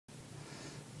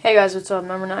Hey guys, what's up?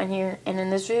 Number 9 here, and in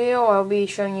this video I'll be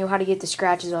showing you how to get the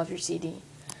scratches off your CD.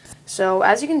 So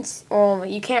as you can, well,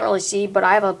 you can't really see, but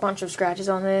I have a bunch of scratches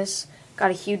on this. Got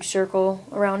a huge circle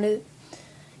around it.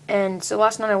 And so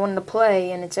last night I wanted to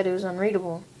play, and it said it was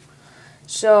unreadable.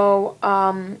 So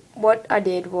what I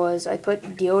did was I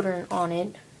put deodorant on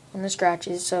it, on the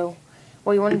scratches. So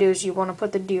what you want to do is you want to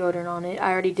put the deodorant on it.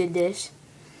 I already did this.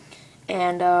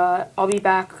 And I'll be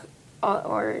back.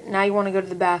 Or now you want to go to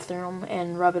the bathroom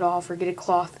and rub it off or get a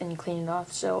cloth and clean it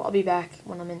off. So I'll be back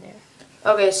when I'm in there.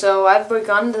 Okay, so I've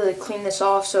begun to clean this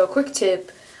off. So a quick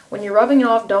tip, when you're rubbing it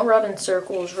off, don't rub in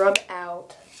circles. Rub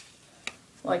out.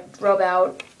 Rub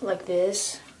out like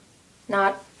this.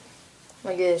 Not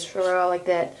like this. Rub out like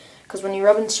that. Because when you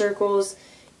rub in circles,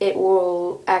 it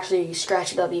will actually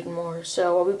scratch it up even more.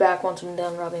 So I'll be back once I'm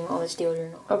done rubbing all this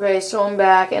deodorant off. Okay, so I'm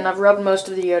back and I've rubbed most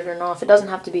of the deodorant off. It doesn't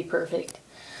have to be perfect.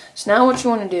 So now what you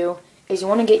want to do is you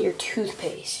want to get your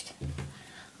toothpaste.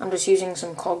 I'm just using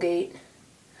some Colgate.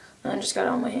 I just got it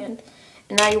on my hand.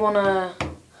 And now you want to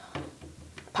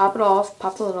pop it off,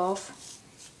 pop the lid off.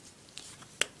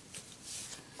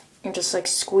 And just like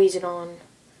squeeze it on.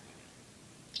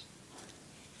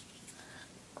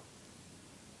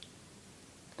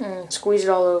 And squeeze it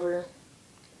all over.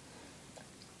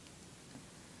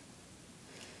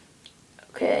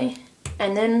 Okay.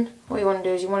 And then what you want to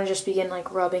do is you want to just begin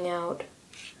like rubbing out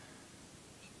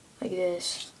like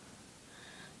this.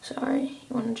 Sorry,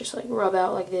 you want to just like rub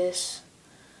out like this,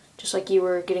 just like you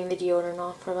were getting the deodorant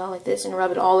off. Rub out like this and rub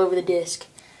it all over the disc.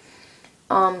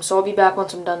 So I'll be back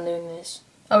once I'm done doing this.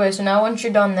 Okay, so now once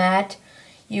you're done that,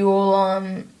 you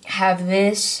will have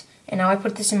this, and now I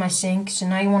put this in my sink. So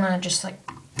now you want to just like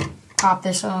pop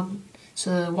this up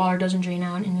so the water doesn't drain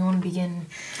out, and you want to begin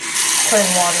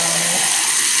putting water on it.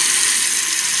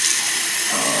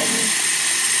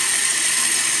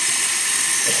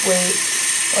 Just wait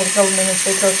like a couple minutes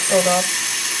till it's filled up.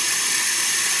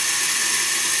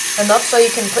 Enough so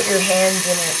you can put your hands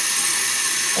in it,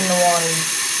 in the water.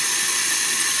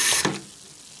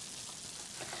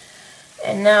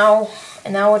 And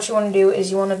now what you want to do is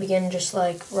you want to begin just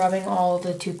like rubbing all of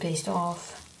the toothpaste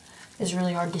off. It's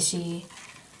really hard to see,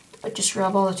 but just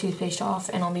rub all the toothpaste off,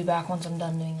 and I'll be back once I'm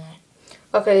done doing that.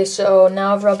 Okay, so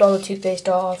now I've rubbed all the toothpaste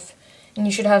off, and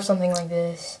you should have something like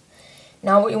this.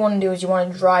 Now what you want to do is you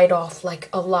want to dry it off like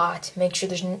a lot. Make sure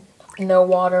there's no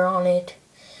water on it.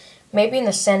 Maybe in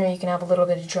the center you can have a little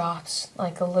bit of drops,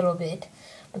 like a little bit,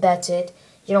 but that's it.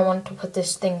 You don't want to put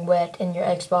this thing wet in your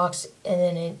Xbox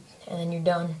and then you're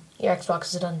done. Your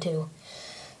Xbox is done too.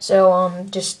 So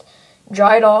just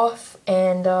dry it off,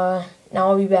 and now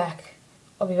I'll be back.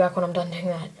 I'll be back when I'm done doing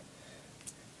that.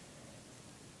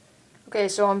 Okay,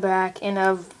 so I'm back and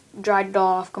I've dried it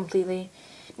off completely.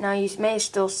 Now you may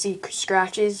still see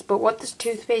scratches, but what this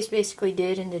toothpaste basically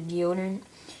did in the deodorant,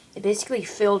 it basically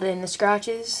filled in the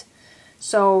scratches,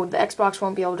 so the Xbox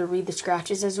won't be able to read the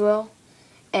scratches as well,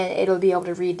 and it'll be able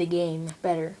to read the game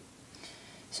better.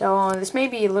 So this may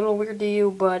be a little weird to you,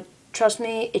 but trust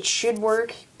me, it should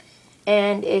work.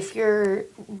 And if your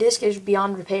disc is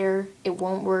beyond repair, it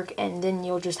won't work, and then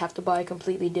you'll just have to buy a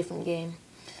completely different game,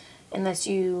 unless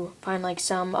you find like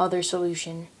some other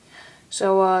solution.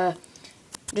 So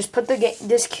just put the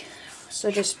disc. So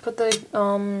just put the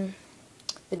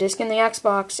disc in the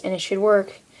Xbox, and it should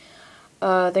work.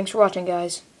 Thanks for watching,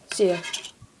 guys. See ya.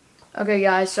 Okay,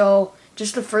 guys. So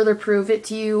just to further prove it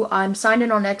to you, I'm signed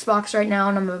in on Xbox right now,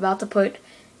 and I'm about to put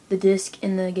the disc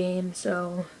in the game.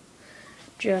 So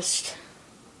just,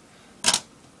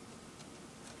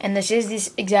 and this is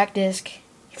this exact disc.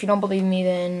 If you don't believe me,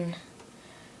 then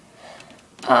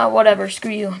whatever,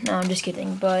 screw you. No, I'm just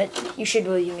kidding, but you should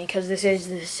believe me because this is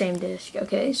the same disc.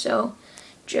 Okay, so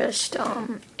just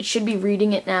it should be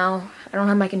reading it now. I don't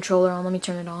have my controller on. Let me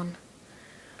turn it on.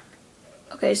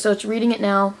 Okay, so it's reading it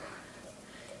now,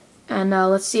 and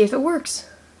let's see if it works.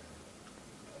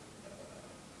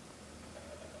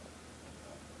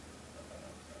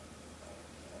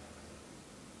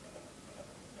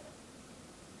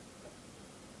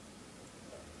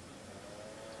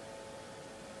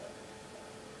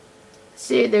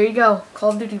 See, there you go.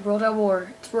 Call of Duty World at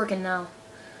War. It's working now.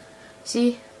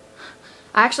 See?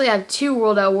 I actually have 2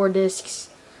 World at War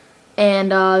discs,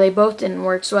 and they both didn't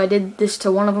work, so I did this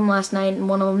to one of them last night and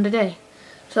one of them today.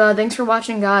 So thanks for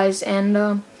watching, guys,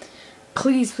 and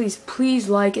please, please, please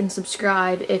like and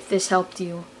subscribe if this helped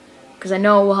you, because I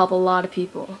know it will help a lot of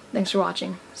people. Thanks for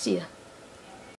watching. See ya.